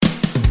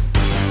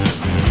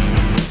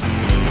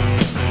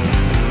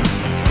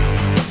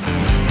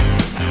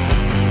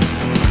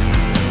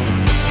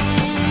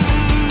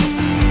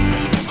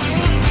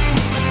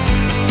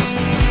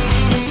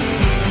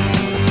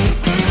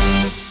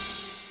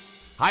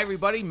Hi,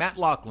 everybody. Matt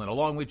Loughlin,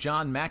 along with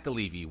John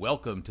McAleavey.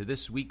 Welcome to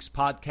this week's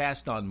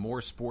podcast on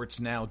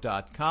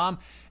moresportsnow.com.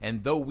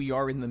 And though we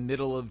are in the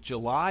middle of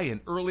July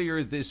and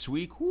earlier this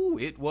week,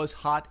 it was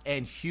hot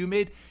and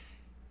humid,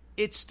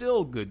 it's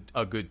still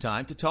a good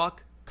time to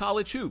talk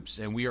college hoops.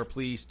 And we are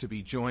pleased to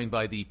be joined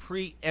by the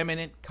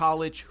preeminent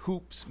college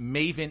hoops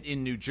maven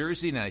in New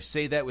Jersey. And I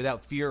say that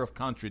without fear of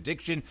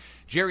contradiction,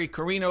 Jerry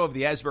Carino of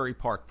the Asbury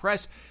Park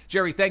Press.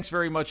 Jerry, thanks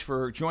very much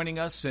for joining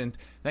us, and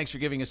thanks for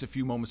giving us a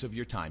few moments of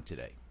your time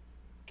today.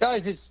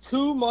 Guys, it's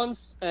 2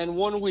 months and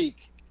 1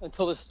 week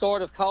until the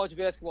start of college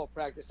basketball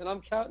practice, and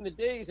I'm counting the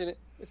days, and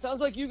it sounds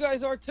like you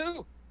guys are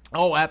too.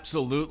 Oh,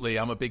 absolutely.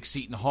 I'm a big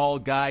Seton Hall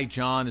guy.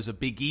 John is a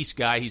Big East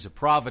guy. He's a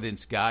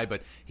Providence guy,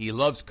 but he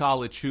loves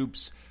college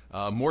hoops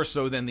more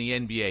so than the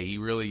NBA. He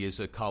really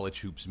is a college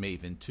hoops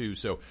maven, too.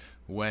 So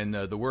when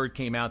the word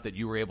came out that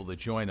you were able to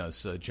join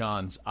us,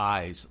 John's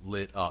eyes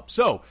lit up.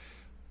 So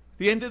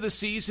the end of the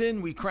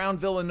season, we crown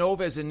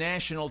Villanova as a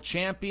national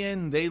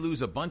champion. They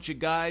lose a bunch of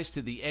guys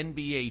to the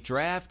NBA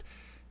draft.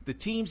 The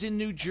teams in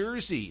New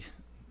Jersey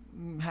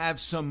have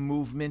some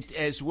movement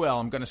as well.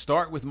 I'm going to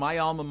start with my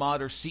alma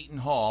mater, Seton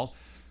Hall.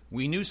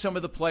 We knew some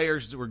of the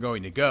players that were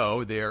going to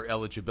go. Their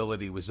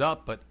eligibility was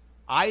up, but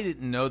I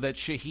didn't know that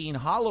Shaheen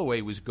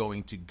Holloway was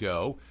going to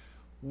go.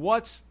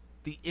 What's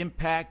the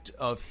impact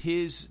of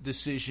his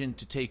decision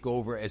to take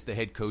over as the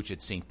head coach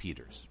at St.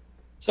 Peter's?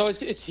 So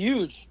it's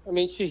huge. I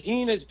mean,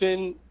 Shaheen has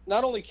been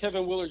not only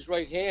Kevin Willard's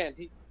right hand.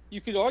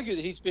 You could argue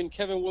that he's been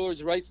Kevin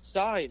Willard's right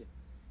side.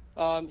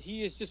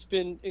 He has just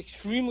been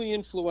extremely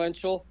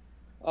influential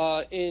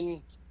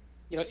in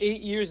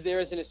 8 years there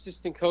as an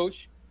assistant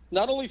coach,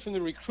 not only from the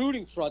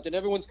recruiting front, and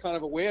everyone's kind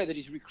of aware that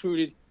he's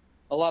recruited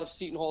a lot of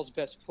Seton Hall's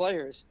best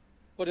players,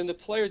 but in the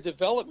player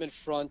development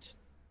front,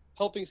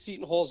 helping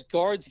Seton Hall's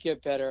guards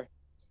get better,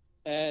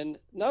 and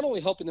not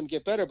only helping them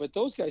get better, but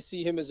those guys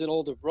see him as an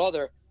older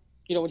brother.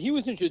 You know, when he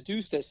was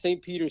introduced as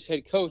St. Peter's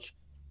head coach,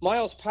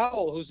 Miles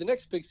Powell, who's the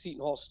next big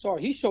Seton Hall star,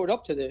 he showed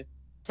up to the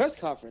press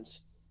conference.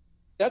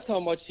 That's how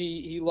much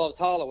he loves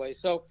Holloway.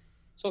 So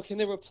can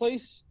they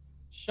replace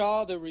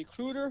Shaw, the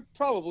recruiter?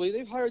 Probably.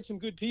 They've hired some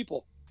good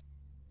people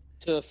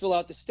to fill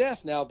out the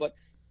staff now, but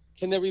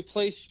can they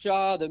replace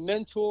Shaw, the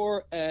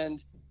mentor,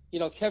 and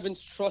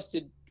Kevin's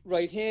trusted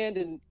right hand,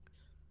 and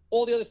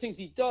all the other things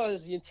he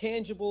does, the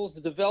intangibles,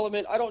 the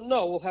development? I don't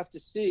know. We'll have to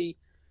see.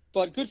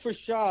 But good for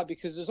Shaw,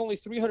 because there's only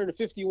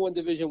 351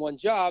 Division I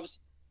jobs,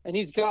 and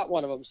he's got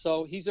one of them.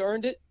 So he's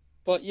earned it.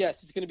 But,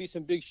 yes, it's going to be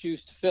some big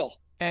shoes to fill.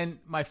 And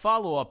my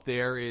follow-up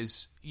there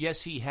is,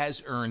 yes, he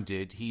has earned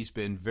it. He's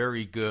been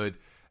very good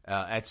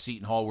at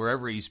Seton Hall.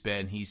 Wherever he's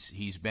been,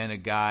 he's been a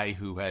guy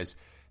who has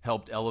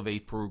helped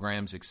elevate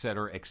programs, et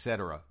cetera, et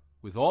cetera.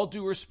 With all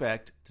due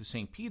respect to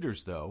St.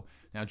 Peter's, though,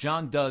 now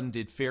John Dunn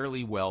did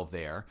fairly well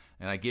there,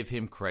 and I give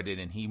him credit,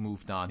 and he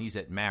moved on. He's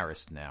at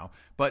Marist now.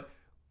 But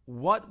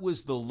what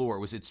was the lure?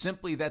 Was it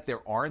simply that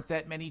there aren't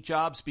that many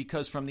jobs?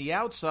 Because from the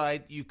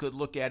outside, you could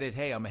look at it,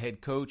 hey, I'm a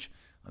head coach.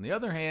 On the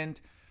other hand,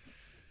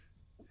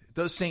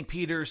 does St.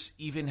 Peter's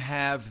even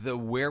have the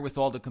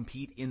wherewithal to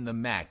compete in the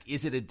MAC?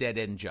 Is it a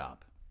dead-end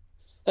job?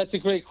 That's a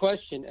great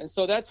question. And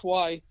so that's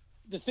why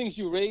the things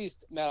you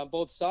raised, Matt, on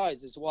both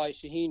sides is why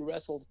Shaheen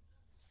wrestled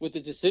with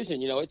the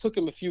decision. It took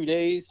him a few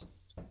days.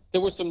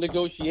 There were some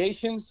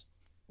negotiations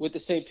with the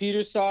St.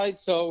 Peter's side.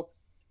 So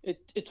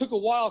it took a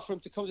while for him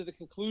to come to the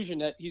conclusion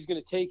that he's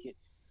going to take it.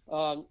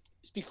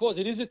 It's because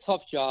it is a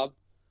tough job.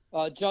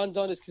 John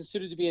Dunn is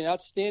considered to be an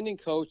outstanding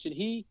coach, and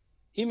he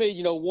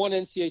made, one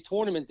NCAA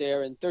tournament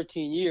there in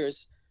 13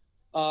 years.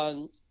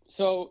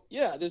 So,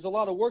 yeah, there's a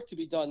lot of work to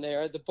be done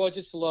there. The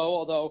budget's low,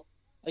 although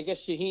I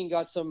guess Shaheen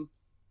got some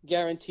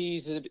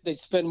guarantees that they'd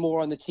spend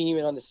more on the team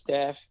and on the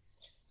staff.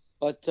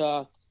 But,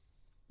 in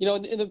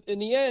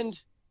the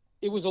end,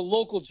 it was a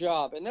local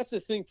job, and that's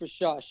the thing for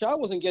Shaw. Shaw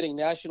wasn't getting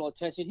national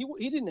attention.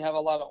 He didn't have a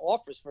lot of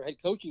offers for head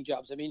coaching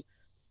jobs. I mean,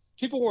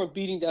 people weren't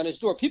beating down his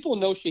door. People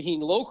know Shaheen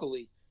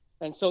locally.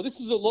 And so this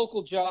is a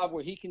local job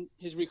where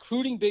his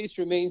recruiting base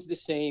remains the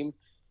same.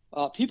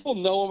 People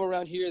know him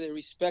around here. They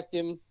respect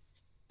him.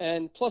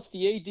 And plus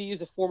the AD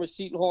is a former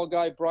Seton Hall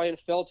guy, Brian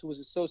Felt, who was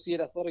associate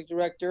athletic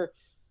director.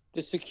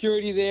 The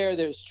security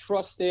there's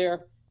trust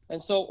there.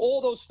 And so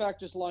all those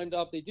factors lined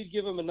up. They did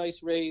give him a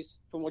nice raise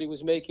from what he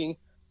was making.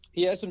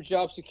 He has some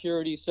job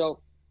security. So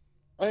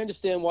I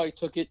understand why he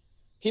took it.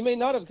 He may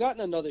not have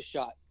gotten another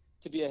shot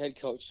to be a head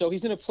coach. So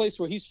he's in a place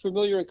where he's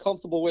familiar and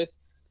comfortable with,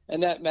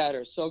 and that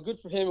matters. So good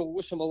for him, and we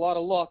wish him a lot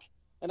of luck.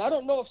 And I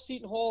don't know if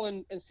Seton Hall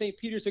and St.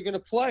 Peter's are going to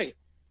play.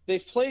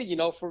 They've played,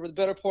 for the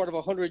better part of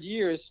 100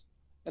 years.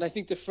 And I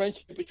think the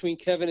friendship between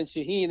Kevin and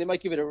Shaheen, they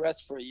might give it a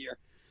rest for a year.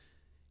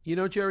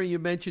 Jerry, you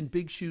mentioned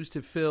big shoes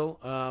to fill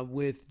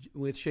with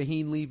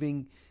Shaheen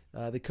leaving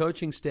the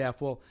coaching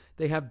staff. Well,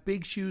 they have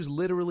big shoes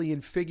literally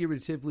and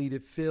figuratively to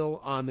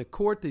fill on the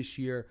court this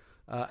year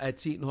at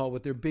Seton Hall,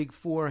 with their big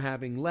four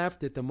having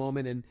left at the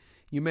moment. And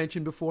you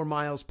mentioned before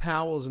Miles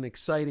Powell is an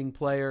exciting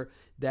player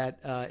that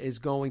is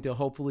going to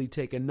hopefully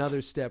take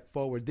another step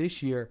forward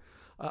this year.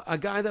 A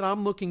guy that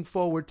I'm looking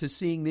forward to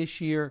seeing this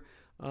year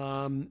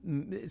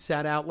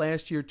sat out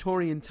last year.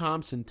 Torian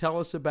Thompson, tell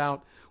us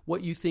about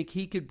what you think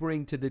he could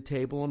bring to the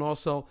table, and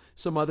also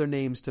some other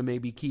names to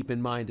maybe keep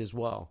in mind as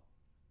well.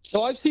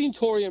 So I've seen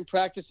Torian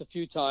practice a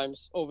few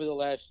times over the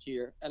last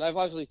year, and I've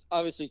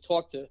obviously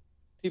talked to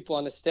people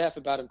on the staff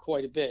about him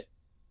quite a bit.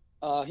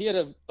 He had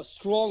a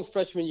strong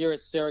freshman year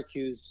at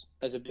Syracuse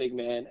as a big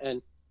man,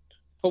 and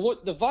for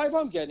what the vibe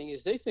I'm getting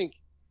is they think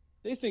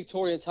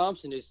Torian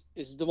Thompson is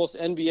the most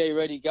NBA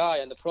ready guy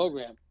in the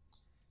program,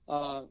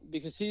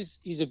 because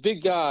he's a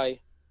big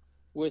guy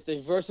with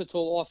a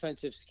versatile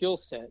offensive skill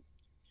set,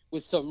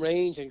 with some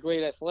range and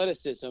great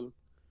athleticism,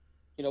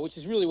 which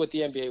is really what the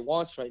NBA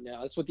wants right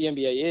now. That's what the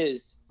NBA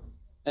is.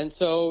 And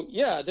so,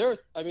 yeah,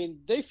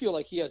 they feel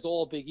like he has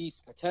all Big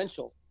East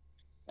potential.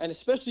 And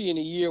especially in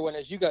a year when,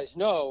 as you guys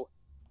know,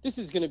 this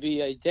is going to be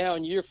a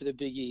down year for the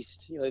Big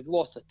East. They've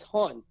lost a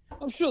ton.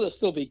 I'm sure they'll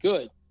still be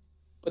good,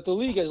 but the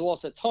league has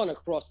lost a ton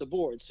across the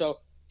board. So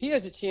he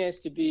has a chance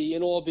to be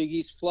an all Big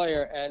East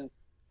player. And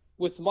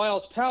with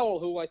Miles Powell,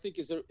 who I think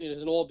is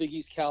an all Big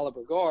East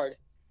caliber guard,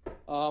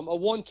 a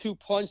 1-2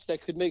 punch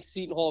that could make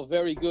Seton Hall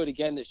very good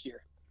again this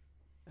year.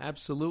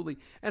 Absolutely.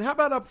 And how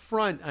about up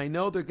front? I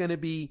know they're going to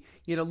be,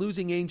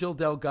 losing Angel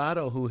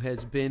Delgado, who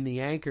has been the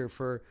anchor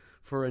for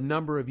a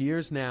number of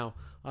years now.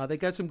 They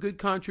got some good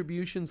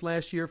contributions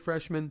last year.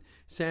 Freshman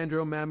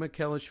Sandro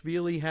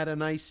Mamakhelishvili had a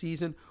nice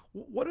season.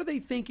 What are they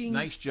thinking?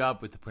 Nice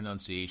job with the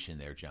pronunciation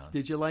there, John.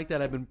 Did you like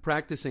that? I've been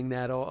practicing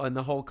that on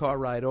the whole car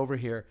ride over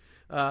here.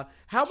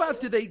 How about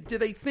do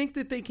they think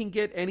that they can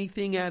get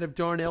anything out of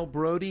Darnell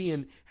Brody?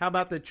 And how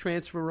about the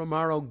transfer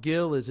Romaro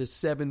Gill as a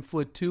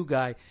 7'2"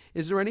 guy?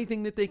 Is there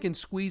anything that they can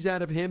squeeze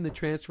out of him? The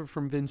transfer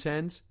from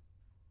Vincennes?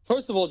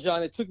 First of all,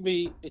 John, it took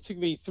me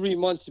 3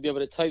 months to be able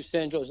to type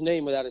Sandro's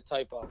name without a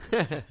typo.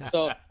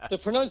 So the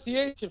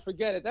pronunciation,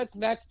 forget it. That's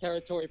Matt's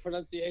territory,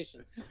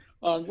 pronunciation.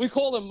 We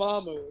call him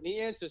Mamu, and he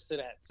answers to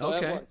that. So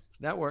okay, that works.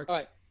 That works. All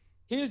right.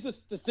 Here's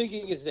the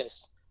thinking is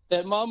this,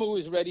 that Mamu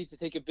is ready to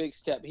take a big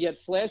step. He had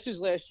flashes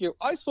last year.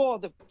 I saw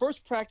the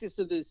first practice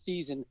of the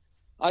season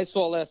I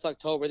saw last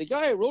October. The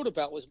guy I wrote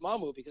about was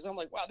Mamu, because I'm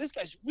like, wow, this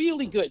guy's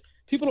really good.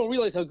 People don't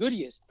realize how good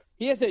he is.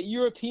 He has that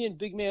European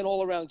big man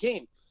all-around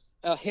game.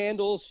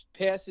 Handles,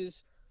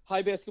 passes,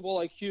 high basketball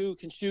IQ,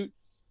 can shoot.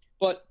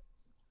 But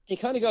he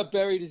kind of got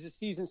buried as the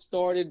season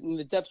started in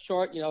the depth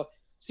chart,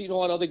 Seton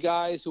Hall had other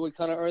guys who would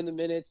kind of earn the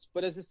minutes.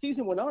 But as the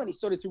season went on, he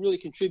started to really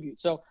contribute.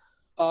 So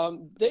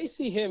they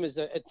see him as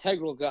an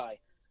integral guy.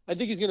 I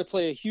think he's going to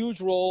play a huge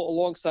role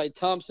alongside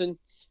Thompson,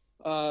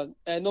 and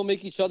they'll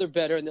make each other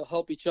better, and they'll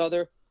help each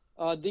other.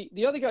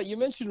 The other guy, you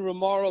mentioned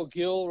Romaro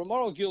Gill.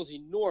 Romaro Gill is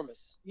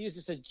enormous. He is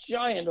just a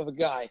giant of a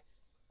guy.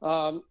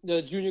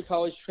 The junior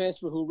college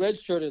transfer who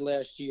redshirted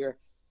last year.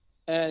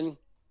 And,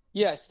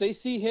 yes, they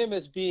see him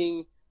as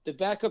being the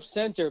backup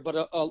center,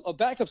 but a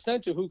backup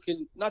center who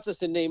can, not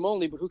just in name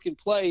only, but who can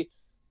play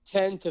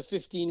 10 to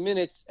 15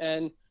 minutes.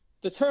 And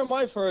the term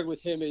I've heard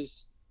with him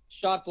is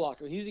shot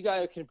blocker. He's a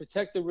guy who can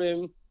protect the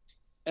rim,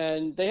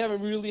 and they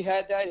haven't really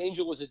had that.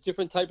 Angel was a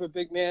different type of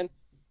big man.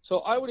 So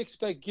I would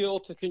expect Gill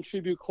to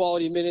contribute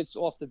quality minutes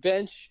off the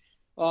bench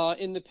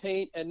in the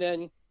paint. And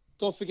then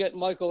don't forget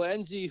Michael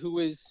Enzi, who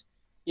is –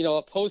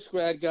 a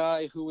post-grad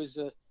guy who has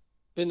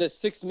been the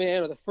sixth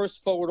man or the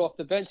first forward off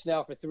the bench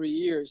now for 3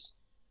 years.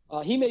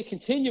 He may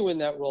continue in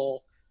that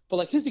role,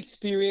 but his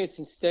experience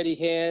and steady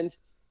hand,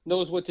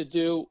 knows what to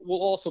do, will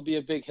also be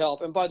a big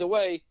help. And by the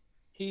way,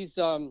 he's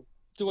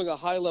doing a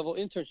high-level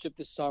internship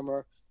this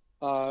summer.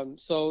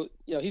 So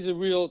he's a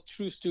real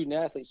true student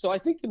athlete. So I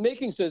think the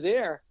makings are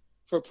there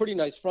for a pretty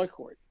nice front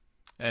court.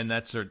 And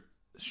that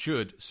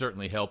should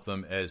certainly help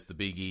them as the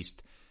Big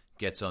East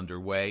gets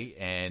underway,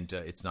 and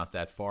it's not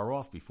that far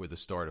off before the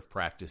start of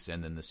practice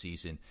and then the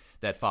season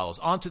that follows.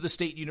 On to the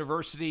State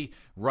University,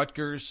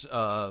 Rutgers.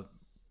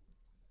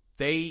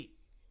 They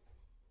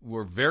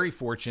were very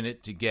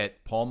fortunate to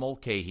get Paul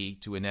Mulcahy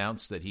to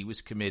announce that he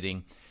was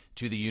committing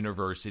to the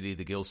university,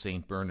 the Gil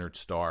St. Bernard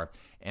Star.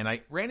 And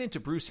I ran into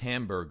Bruce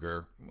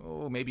Hamburger,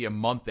 maybe a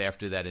month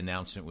after that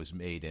announcement was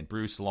made. And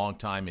Bruce, long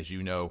time, as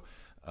you know,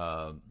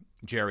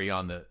 Jerry,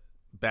 on the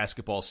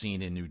basketball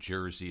scene in New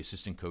Jersey,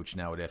 assistant coach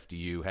now at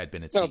FDU, had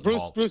been at Seton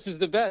Hall. Bruce is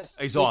the best.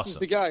 He's Bruce awesome. Is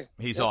the guy.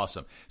 He's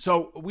awesome.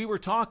 So we were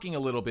talking a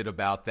little bit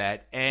about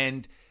that,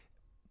 and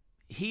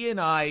he and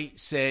I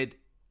said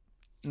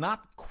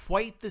not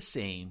quite the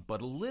same,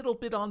 but a little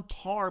bit on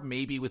par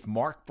maybe with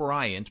Mark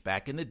Bryant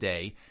back in the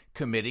day,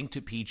 committing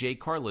to PJ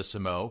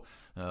Carlissimo,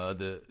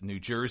 the New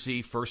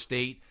Jersey First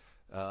State,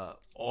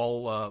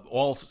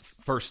 all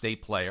First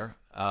State player,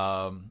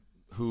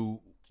 who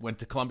went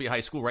to Columbia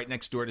High School right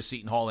next door to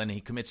Seton Hall, and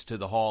he commits to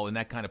the Hall, and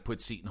that kind of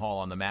puts Seton Hall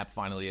on the map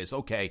finally as,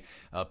 okay,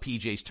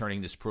 PJ's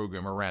turning this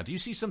program around. Do you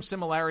see some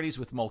similarities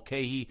with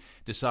Mulcahy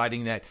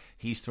deciding that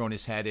he's thrown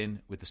his hat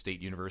in with the State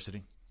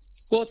University?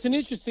 Well, it's an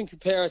interesting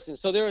comparison.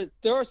 So there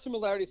are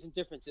similarities and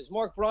differences.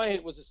 Mark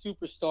Bryant was a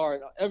superstar,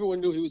 and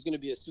everyone knew he was going to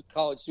be a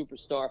college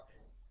superstar.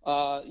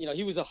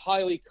 He was a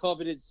highly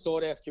coveted,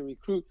 sought-after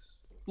recruit.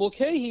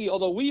 Mulcahy,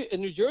 although we in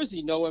New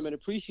Jersey know him and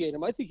appreciate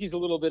him, I think he's a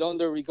little bit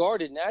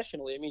under-regarded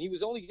nationally. I mean, he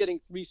was only getting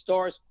 3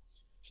 stars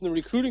from the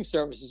recruiting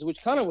services,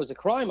 which kind of was a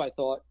crime, I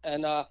thought.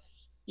 And,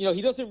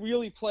 he doesn't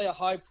really play a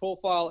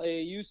high-profile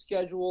AAU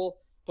schedule,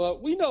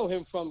 but we know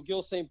him from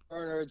Gil St.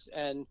 Bernard's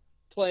and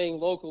playing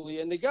locally,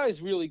 and the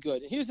guy's really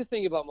good. And here's the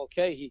thing about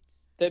Mulcahy,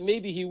 that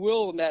maybe he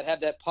will, Matt,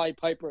 have that Pied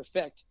Piper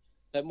effect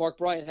that Mark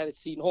Bryant had at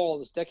Seton Hall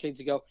this decades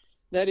ago.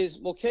 That is,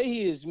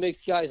 Mulcahy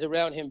makes guys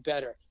around him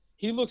better.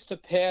 He looks to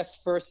pass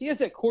first. He has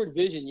that court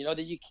vision,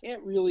 that you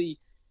can't really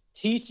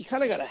teach. You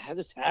kind of got to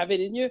just have it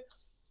in you.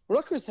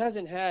 Rutgers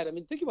hasn't had,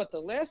 think about the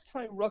last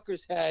time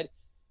Rutgers had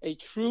a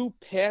true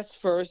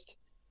pass-first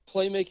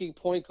playmaking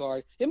point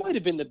guard. It might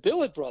have been the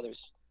Billett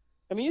brothers.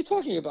 You're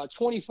talking about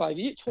 25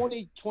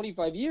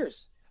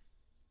 years.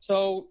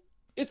 So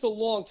it's a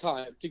long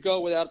time to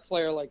go without a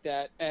player like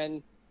that,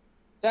 and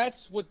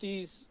that's what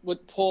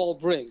Paul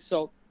brings.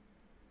 So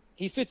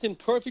he fits in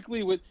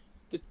perfectly with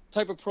the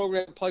type of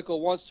program Pico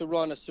wants to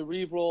run, a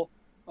cerebral,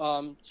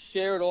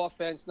 shared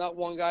offense, not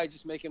one guy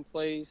just making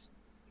plays.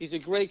 He's a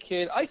great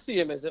kid. I see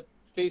him as a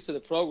face of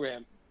the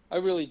program. I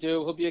really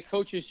do. He'll be a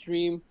coach's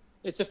dream.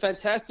 It's a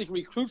fantastic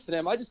recruit for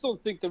them. I just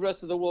don't think the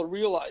rest of the world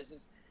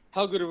realizes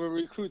how good of a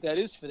recruit that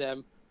is for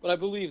them, but I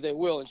believe they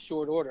will in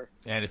short order.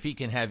 And if he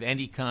can have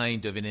any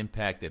kind of an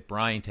impact that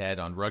Bryant had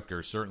on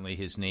Rutgers, certainly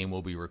his name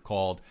will be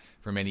recalled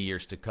for many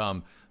years to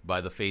come by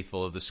the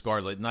faithful of the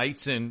Scarlet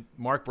Knights. And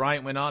Mark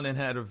Bryant went on and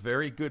had a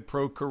very good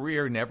pro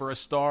career, never a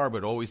star,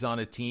 but always on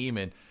a team.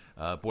 And,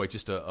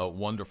 just a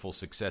wonderful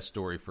success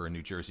story for a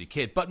New Jersey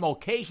kid. But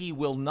Mulcahy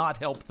will not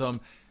help them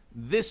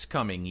this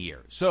coming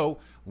year. So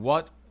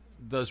what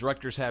does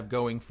Rutgers have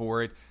going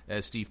for it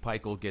as Steve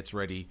Pikiell gets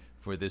ready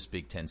for this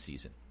Big Ten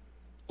season?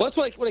 Well,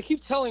 that's what I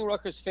keep telling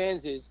Rutgers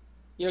fans is,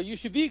 you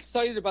should be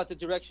excited about the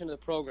direction of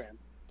the program,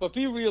 but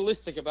be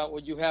realistic about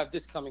what you have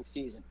this coming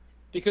season.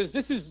 Because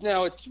this is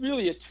now, it's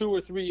really a 2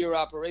 or 3 year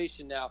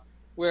operation now,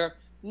 where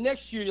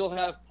next year you'll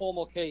have Paul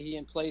Mulcahy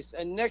in place,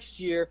 and next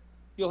year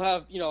you'll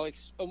have,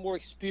 a more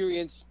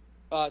experienced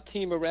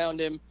team around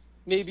him.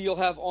 Maybe you'll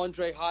have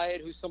Andre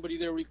Hyatt, who's somebody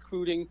they're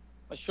recruiting,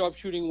 a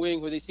sharpshooting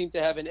wing where they seem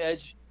to have an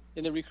edge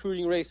in the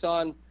recruiting race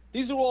on.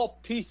 These are all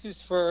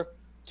pieces for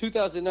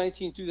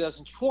 2019,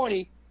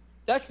 2020.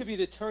 That could be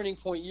the turning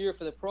point year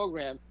for the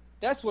program.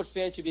 That's what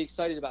fans should be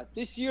excited about.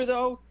 This year,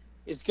 though,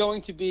 is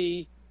going to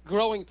be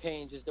growing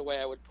pains, is the way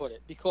I would put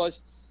it, because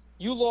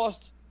you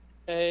lost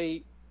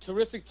a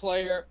terrific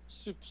player,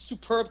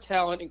 superb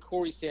talent in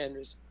Corey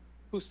Sanders,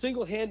 who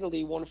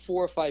single-handedly won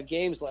 4 or 5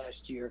 games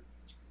last year,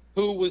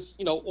 who was,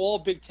 all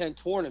Big Ten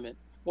tournament,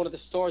 one of the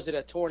stars of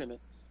that tournament.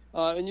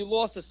 And you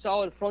lost a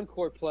solid front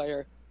court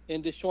player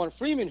in Deshaun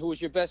Freeman, who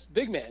was your best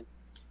big man.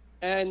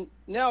 And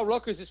now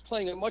Rutgers is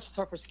playing a much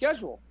tougher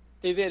schedule.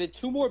 They've added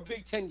 2 more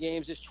Big Ten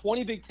games. There's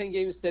 20 Big Ten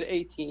games instead of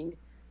 18.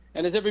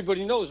 And as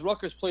everybody knows,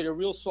 Rutgers played a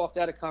real soft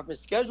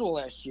out-of-conference schedule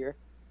last year.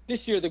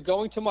 This year they're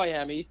going to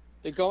Miami.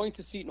 They're going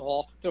to Seton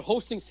Hall. They're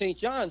hosting St.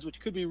 John's, which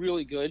could be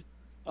really good.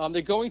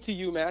 They're going to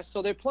UMass.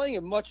 So they're playing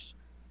a much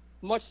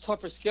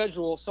tougher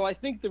schedule. So I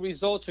think the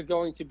results are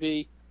going to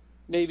be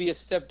maybe a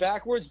step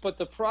backwards, but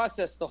the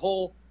process, the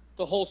whole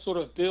sort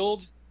of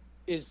build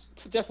is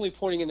definitely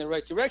pointing in the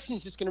right direction.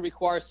 It's just going to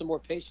require some more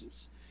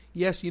patience.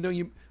 Yes,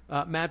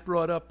 Matt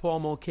brought up Paul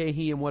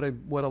Mulcahy and what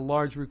a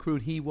large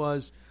recruit he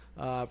was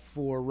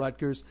for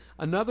Rutgers.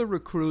 Another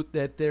recruit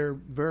that they're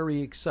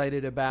very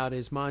excited about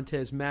is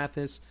Montez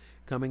Mathis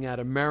coming out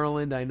of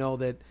Maryland. I know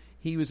that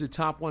he was a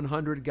top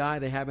 100 guy.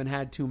 They haven't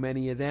had too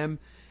many of them.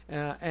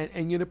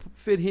 And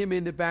fit him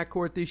in the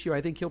backcourt this year.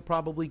 I think he'll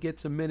probably get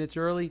some minutes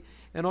early.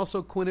 And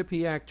also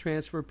Quinnipiac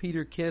transfer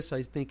Peter Kiss,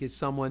 I think, is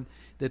someone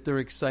that they're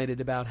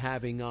excited about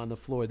having on the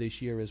floor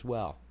this year as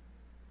well.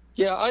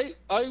 Yeah,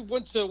 I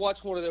went to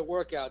watch one of their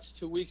workouts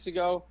 2 weeks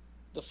ago.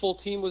 The full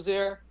team was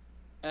there.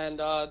 And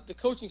the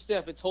coaching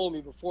staff had told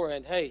me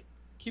beforehand, hey,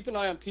 keep an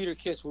eye on Peter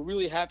Kiss. We're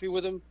really happy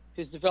with him,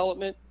 his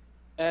development.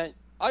 And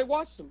I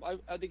watched him.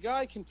 The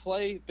guy can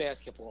play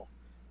basketball,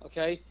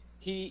 okay?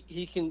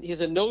 He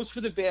has a nose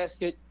for the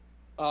basket,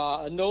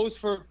 a nose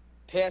for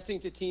passing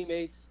to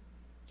teammates,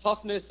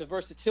 toughness, a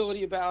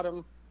versatility about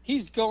him.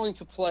 He's going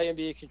to play and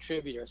be a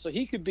contributor. So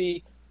he could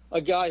be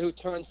a guy who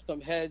turns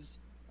some heads,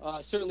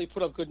 certainly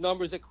put up good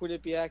numbers at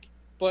Quinnipiac.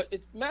 But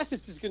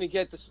Mathis is going to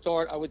get the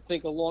start, I would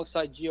think,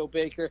 alongside Geo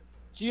Baker.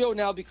 Geo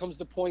now becomes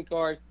the point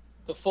guard,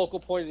 the focal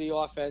point of the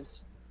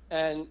offense.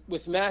 And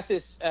with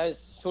Mathis as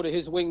sort of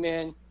his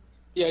wingman,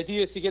 the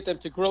idea is to get them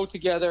to grow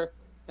together,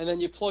 and then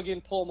you plug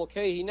in Paul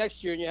Mulcahy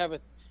next year, and you have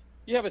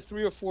a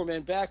 3 or 4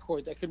 man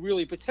backcourt that could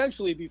really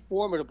potentially be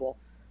formidable.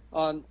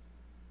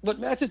 But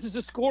Mathis is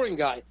a scoring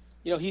guy.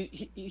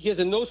 He has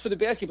a nose for the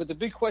basket, but the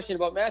big question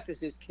about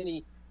Mathis is can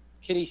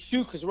he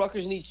shoot? Because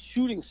Rutgers needs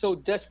shooting so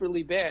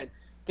desperately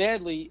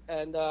badly,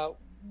 and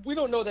we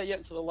don't know that yet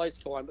until the lights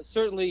go on. But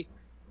certainly,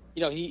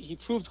 he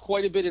proved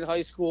quite a bit in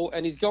high school,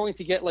 and he's going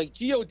to get, like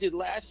Gio did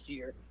last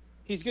year,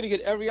 he's going to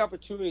get every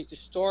opportunity to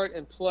start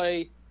and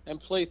play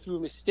through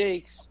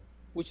mistakes,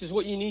 which is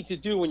what you need to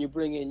do when you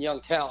bring in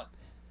young talent.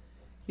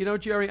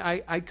 Jerry,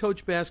 I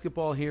coach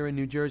basketball here in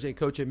New Jersey. I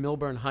coach at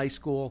Milburn High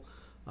School.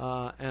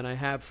 and I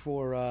have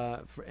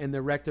for in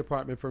the rec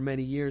department for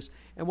many years.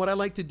 And what I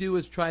like to do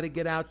is try to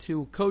get out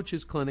to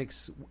coaches'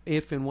 clinics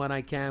if and when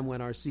I can,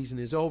 when our season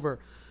is over.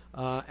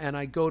 And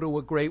I go to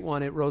a great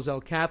one at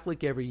Roselle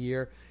Catholic every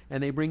year,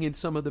 and they bring in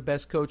some of the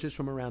best coaches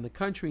from around the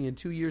country. And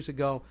 2 years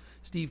ago,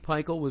 Steve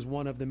Peichel was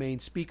one of the main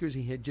speakers.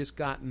 He had just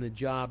gotten the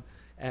job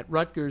at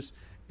Rutgers.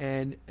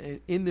 And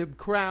in the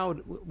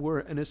crowd were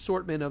an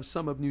assortment of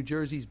some of New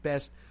Jersey's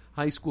best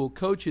high school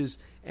coaches.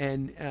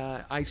 And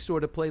I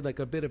sort of played like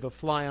a bit of a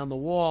fly on the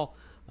wall.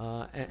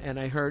 And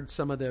I heard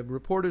some of the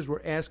reporters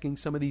were asking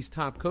some of these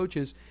top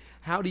coaches,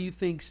 how do you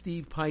think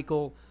Steve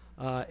Peichel,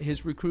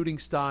 his recruiting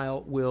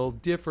style, will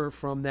differ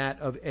from that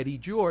of Eddie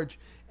George?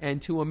 And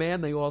to a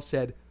man, they all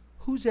said,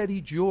 who's Eddie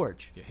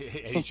George?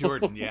 Eddie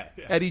Jordan, yeah.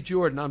 Eddie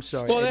Jordan, I'm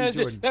sorry. Well, Eddie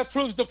Jordan. that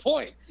proves the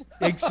point.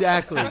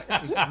 Exactly.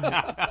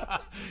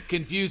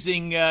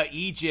 Confusing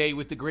EJ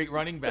with the great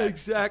running back.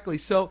 Exactly.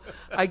 So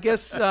I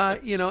guess,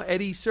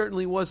 Eddie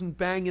certainly wasn't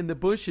banging the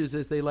bushes,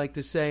 as they like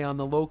to say, on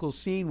the local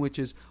scene, which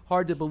is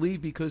hard to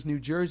believe because New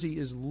Jersey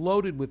is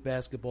loaded with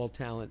basketball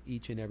talent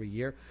each and every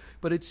year.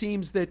 But it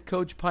seems that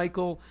Coach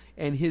Peichel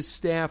and his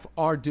staff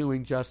are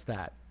doing just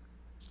that.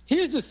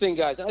 Here's the thing,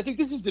 guys. I think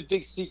this is the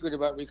big secret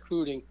about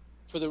recruiting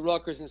for the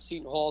Rutgers and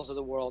Seton Halls of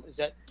the world, is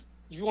that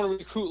if you want to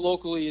recruit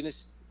locally in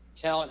this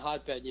talent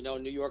hotbed,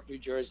 New York, New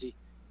Jersey,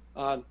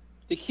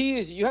 the key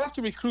is you have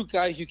to recruit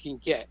guys you can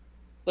get.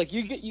 Like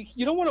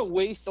you don't want to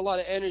waste a lot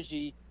of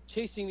energy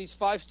chasing these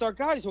 5-star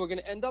guys who are going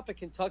to end up at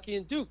Kentucky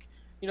and Duke.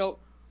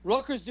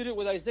 Rutgers did it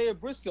with Isaiah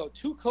Briscoe.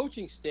 2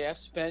 coaching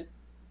staffs spent,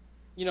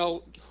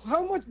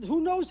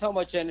 who knows how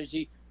much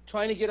energy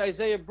trying to get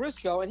Isaiah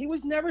Briscoe, and he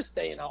was never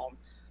staying home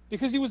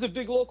because he was a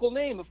big local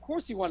name. Of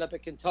course he wound up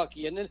at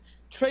Kentucky. And then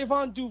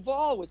Trayvon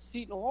Duval with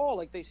Seton Hall,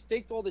 like they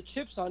staked all the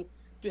chips on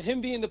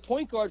him being the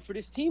point guard for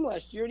this team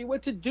last year, and he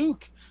went to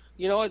Duke.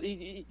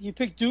 He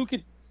picked Duke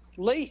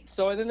late.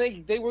 So and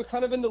then they were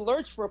kind of in the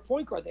lurch for a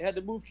point guard. They had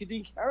to move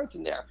Kadeem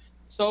Carrington there.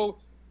 So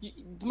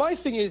my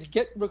thing is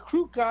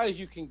recruit guys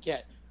you can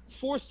get.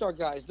 4-star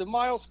guys, the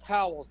Miles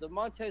Powells, the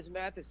Montez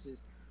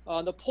Mathises,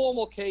 the Paul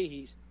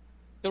Mulcahy's,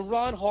 the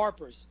Ron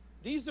Harpers.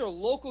 These are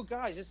local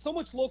guys. There's so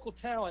much local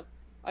talent.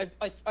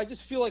 I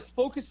just feel like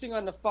focusing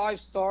on the 5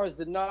 stars,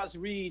 the Nas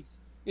Reeds,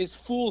 is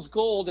fool's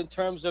gold in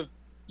terms of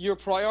your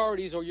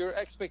priorities or your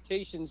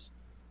expectations.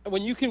 And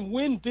when you can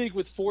win big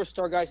with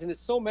 4-star guys, and there's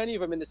so many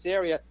of them in this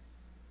area,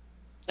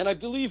 and I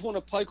believe one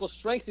of Peichel's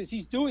strengths is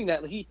he's doing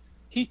that.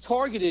 He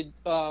targeted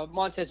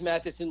Montez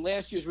Mathis in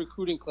last year's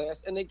recruiting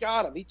class, and they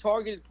got him. He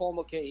targeted Paul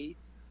Mulcahy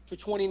for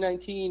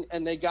 2019,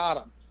 and they got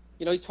him.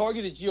 He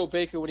targeted Geo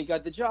Baker when he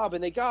got the job,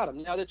 and they got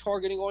him. Now they're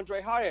targeting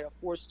Andre Hyatt,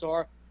 a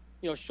 4-star,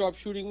 sharp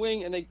shooting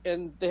wing,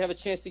 and they have a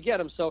chance to get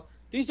him. So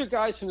these are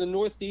guys from the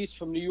Northeast,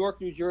 from New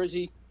York, New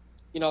Jersey,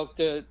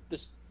 the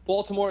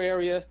Baltimore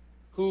area,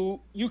 who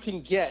you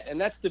can get, and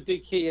that's the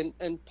big key.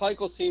 And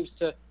Peichel seems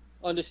to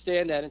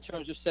understand that in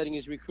terms of setting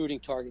his recruiting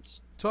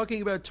targets.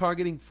 Talking about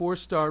targeting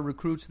 4-star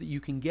recruits that you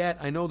can get,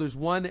 I know there's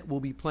one that will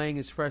be playing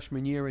his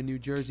freshman year in New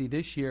Jersey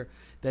this year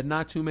that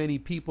not too many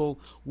people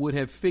would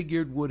have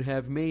figured would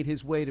have made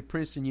his way to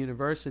Princeton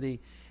University,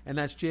 and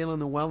that's Jalen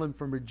Llewellyn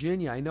from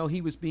Virginia. I know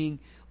he was being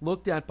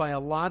looked at by a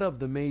lot of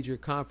the major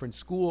conference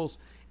schools,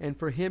 and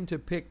for him to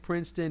pick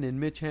Princeton and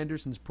Mitch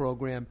Henderson's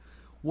program,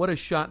 what a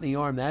shot in the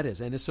arm that is,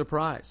 and a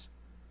surprise.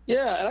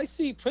 Yeah, and I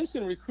see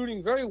Princeton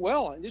recruiting very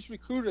well. I just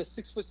recruited a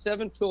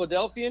 6'7"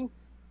 Philadelphian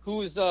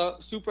who is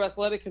super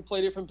athletic and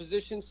play different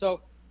positions.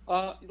 So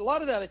a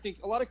lot of that, I think,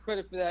 a lot of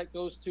credit for that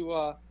goes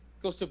to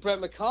Brett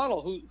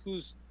McConnell,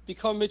 who's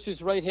become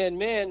Mitch's right-hand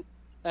man,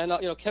 and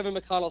Kevin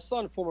McConnell's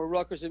son, former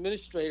Rutgers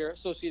administrator,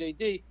 associate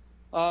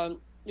AD.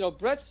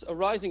 Brett's a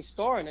rising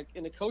star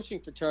in the coaching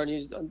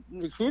fraternity,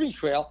 recruiting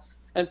trail,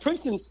 and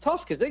Princeton's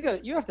tough because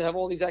you have to have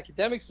all these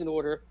academics in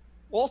order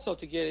also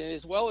to get in,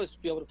 as well as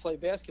be able to play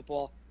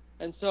basketball.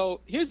 And so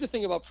here's the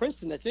thing about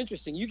Princeton that's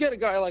interesting. You get a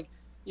guy like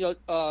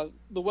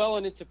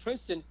Llewellyn into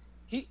Princeton.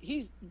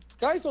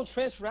 Guys don't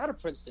transfer out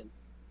of Princeton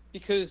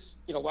because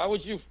why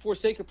would you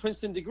forsake a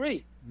Princeton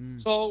degree?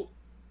 So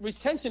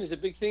retention is a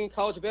big thing in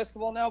college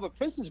basketball now, but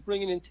Princeton's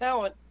bringing in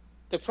talent.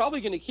 They're probably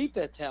going to keep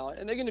that talent,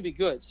 and they're going to be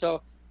good.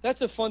 So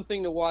that's a fun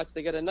thing to watch.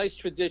 They got a nice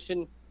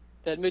tradition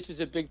that Mitch is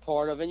a big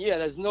part of, and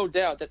there's no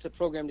doubt that's a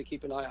program to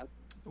keep an eye on.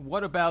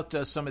 What about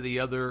some of the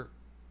other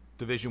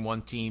Division I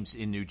teams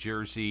in New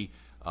Jersey?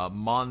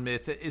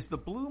 Monmouth, is the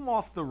bloom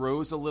off the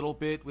rose a little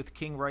bit with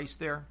King Rice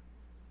there?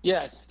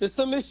 Yes, there's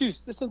some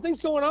issues. There's some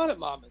things going on at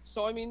Monmouth.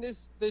 So I mean,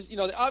 there's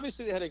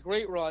obviously they had a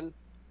great run.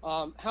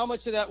 How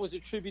much of that was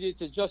attributed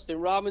to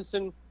Justin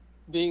Robinson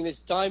being this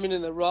diamond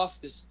in the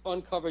rough, this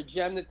uncovered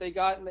gem that they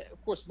got? And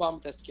of course,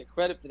 Monmouth has to get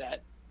credit for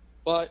that.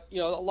 But a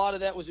lot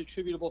of that was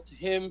attributable to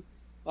him.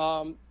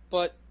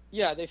 But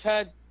yeah, they've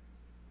had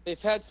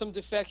some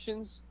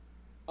defections.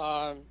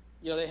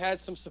 They had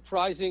some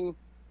surprising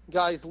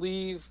guys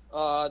leave.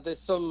 There's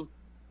some,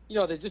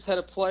 they just had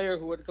a player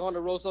who had gone to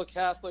Roselle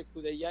Catholic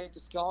who they yanked a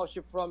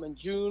scholarship from in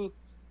June,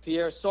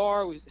 Pierre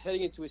Sarr, who's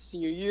heading into his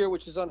senior year,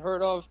 which is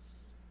unheard of.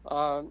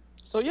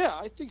 So, yeah,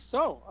 I think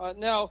so.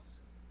 Now,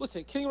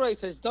 listen, King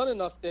Rice has done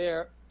enough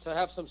there to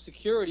have some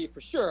security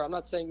for sure. I'm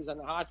not saying he's on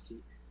the hot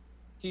seat.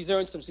 He's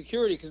earned some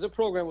security because the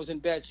program was in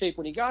bad shape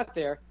when he got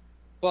there.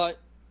 But,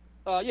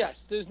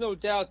 yes, there's no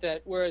doubt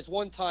that whereas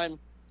one time,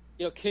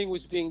 King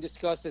was being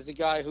discussed as a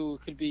guy who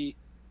could be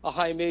a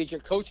high major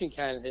coaching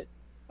candidate,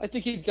 I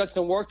think he's got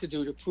some work to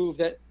do to prove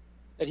that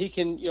he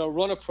can,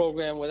 run a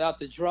program without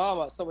the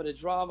drama, some of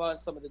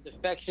the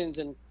defections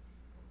and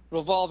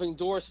revolving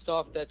door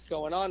stuff that's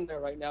going on there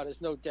right now.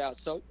 There's no doubt.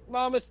 So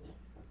Monmouth,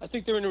 I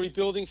think they're in a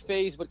rebuilding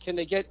phase, but can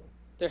they get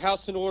their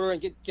house in order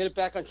and get it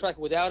back on track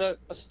without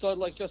a stud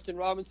like Justin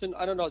Robinson?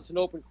 I don't know. It's an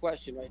open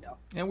question right now.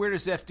 And where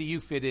does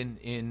FDU fit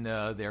in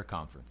their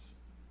conference?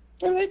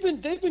 Well,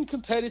 they've been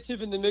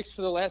competitive in the mix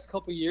for the last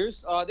couple of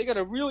years. They got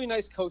a really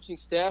nice coaching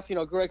staff.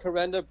 Greg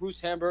Herenda,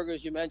 Bruce Hamburger,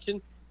 as you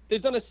mentioned.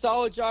 They've done a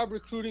solid job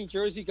recruiting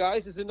Jersey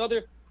guys. There's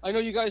another. I know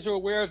you guys are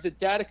aware of the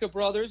Datica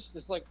brothers.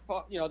 There's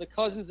the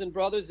cousins and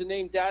brothers. The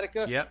name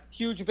Datica. Yep.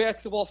 Huge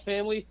basketball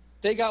family.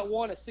 They got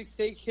one, a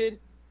 6'8" kid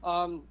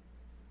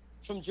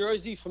from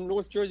Jersey, from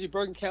North Jersey,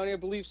 Bergen County, I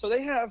believe. So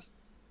they have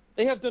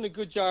done a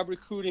good job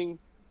recruiting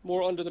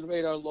more under the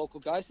radar local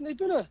guys, and they've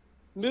been a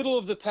middle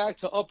of the pack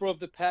to upper of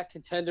the pack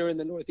contender in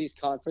the Northeast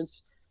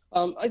Conference.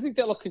 I think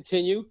that'll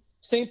continue.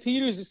 St.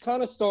 Peter's is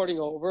kind of starting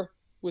over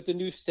with the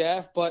new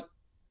staff, but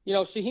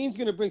Shaheen's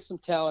going to bring some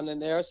talent in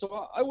there,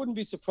 so I wouldn't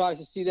be surprised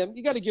to see them.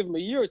 You got to give them a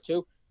year or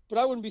two, but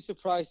I wouldn't be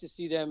surprised to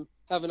see them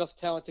have enough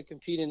talent to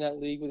compete in that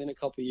league within a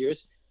couple of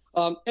years.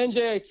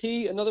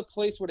 NJIT, another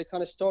place where they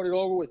kind of started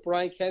over with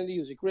Brian Kennedy,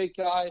 who's a great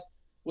guy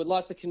with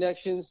lots of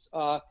connections.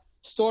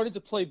 Started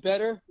to play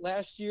better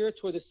last year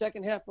toward the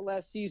second half of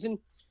last season.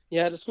 He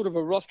had a sort of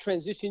a rough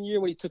transition year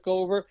when he took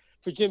over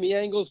for Jimmy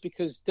Engels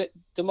because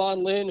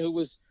Damon Lynn, who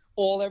was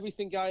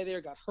all-everything guy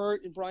there, got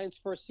hurt in Brian's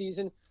first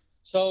season.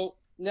 So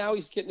now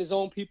he's getting his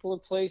own people in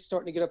place,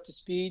 starting to get up to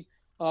speed.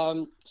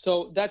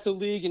 So that's a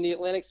league in the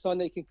Atlantic Sun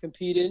they can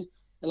compete in.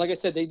 And like I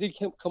said, they did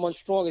come on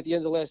strong at the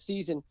end of last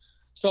season.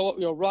 So,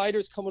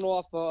 Riders coming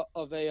off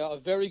of a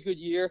very good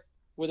year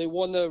where they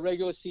won the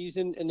regular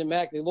season in the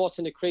MAC. They lost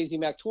in the crazy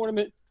MAC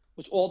tournament,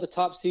 which all the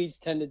top seeds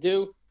tend to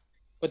do.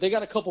 But they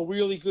got a couple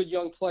really good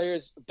young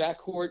players,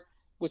 backcourt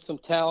with some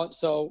talent.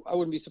 So I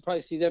wouldn't be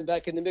surprised to see them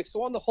back in the mix.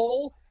 So on the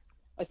whole,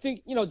 I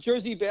think,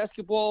 Jersey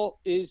basketball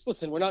is,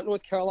 listen, we're not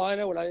North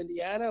Carolina, we're not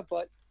Indiana,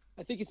 but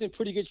I think it's in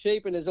pretty good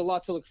shape, and there's a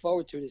lot to look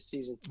forward to this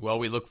season. Well,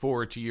 we look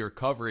forward to your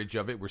coverage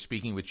of it. We're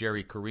speaking with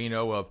Jerry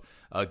Carino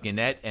of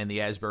Gannett and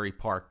the Asbury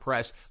Park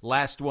Press.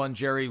 Last one,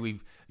 Jerry,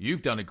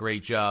 you've done a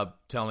great job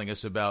telling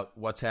us about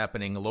what's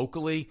happening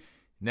locally.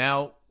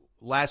 Now,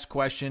 last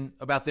question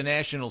about the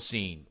national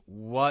scene.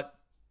 What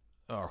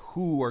or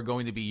who are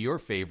going to be your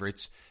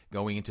favorites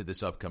going into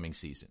this upcoming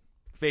season?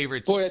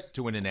 Favorites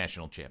to win a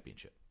national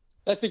championship?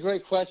 That's a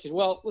great question.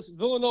 Well, listen,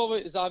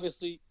 Villanova is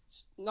obviously,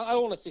 I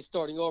don't want to say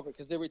starting over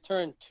because they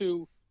returned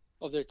 2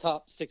 of their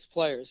top 6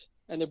 players,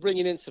 and they're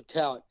bringing in some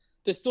talent.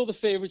 They're still the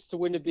favorites to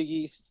win the Big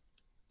East.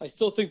 I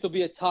still think they'll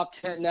be a top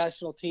 10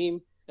 national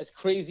team, as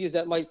crazy as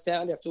that might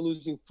sound after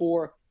losing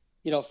 4,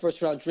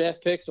 first-round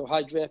draft picks or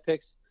high draft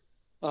picks.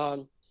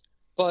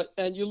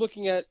 And you're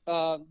looking at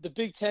the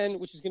Big Ten,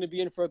 which is going to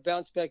be in for a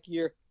bounce-back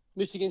year.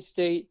 Michigan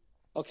State,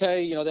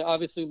 okay, they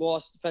obviously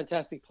lost a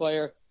fantastic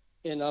player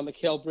in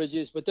Mikal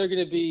Bridges, but they're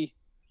going to be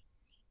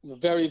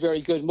very,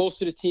 very good.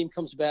 Most of the team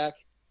comes back.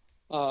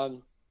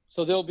 So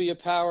there'll be a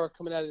power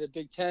coming out of the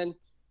Big Ten.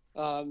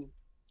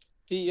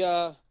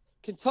 The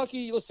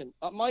Kentucky, listen,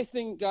 my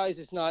thing, guys,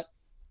 is not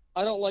 –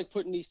 I don't like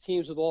putting these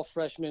teams with all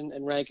freshmen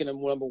and ranking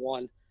them number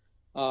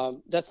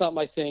 1. That's not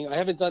my thing. I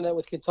haven't done that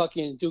with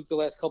Kentucky and Duke the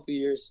last couple of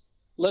years.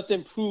 Let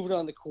them prove it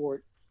on the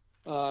court.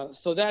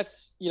 So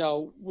that's,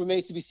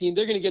 remains to be seen.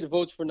 They're going to get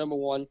votes for number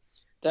 1.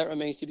 That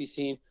remains to be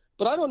seen.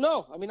 But I don't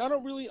know. I mean, I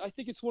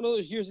think it's one of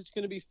those years it's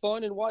going to be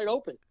fun and wide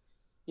open.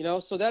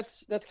 So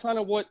that's kind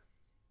of what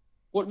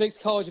makes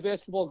college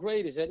basketball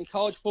great is that in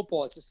college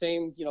football, it's the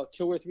same,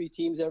 2 or 3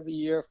 teams every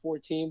year, 4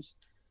 teams,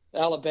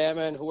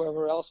 Alabama and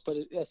whoever else, but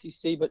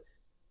SEC. But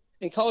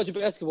in college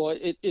basketball,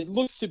 it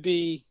looks to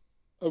be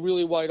a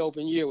really wide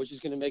open year, which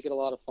is going to make it a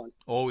lot of fun.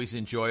 Always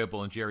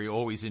enjoyable. And Jerry,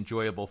 always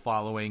enjoyable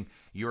following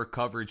your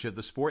coverage of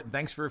the sport. And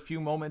thanks for a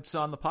few moments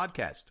on the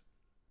podcast.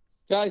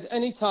 Guys,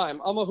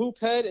 anytime. I'm a hoop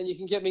head, and you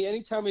can get me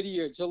any time of the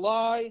year.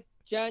 July,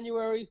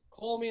 January,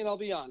 call me and I'll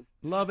be on.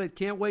 Love it.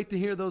 Can't wait to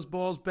hear those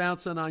balls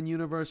bouncing on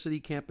university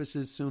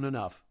campuses soon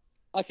enough.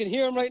 I can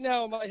hear them right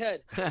now in my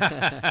head.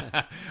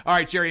 All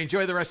right, Jerry,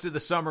 enjoy the rest of the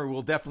summer.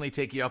 We'll definitely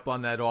take you up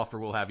on that offer.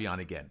 We'll have you on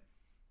again.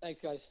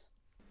 Thanks, guys.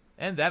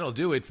 And that'll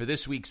do it for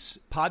this week's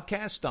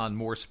podcast on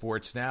More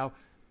Sports Now.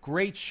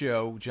 Great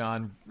show,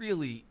 John.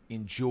 Really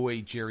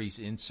enjoyed Jerry's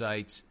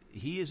insights.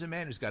 He is a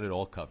man who's got it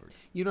all covered.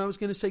 I was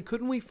going to say,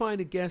 couldn't we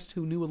find a guest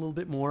who knew a little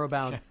bit more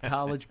about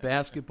college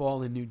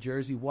basketball in New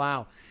Jersey?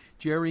 Wow.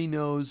 Jerry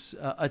knows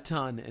a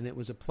ton, and it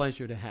was a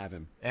pleasure to have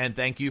him. And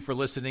thank you for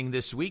listening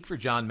this week. For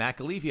John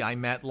McAleavey,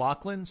 I'm Matt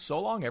Loughlin. So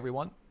long,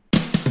 everyone.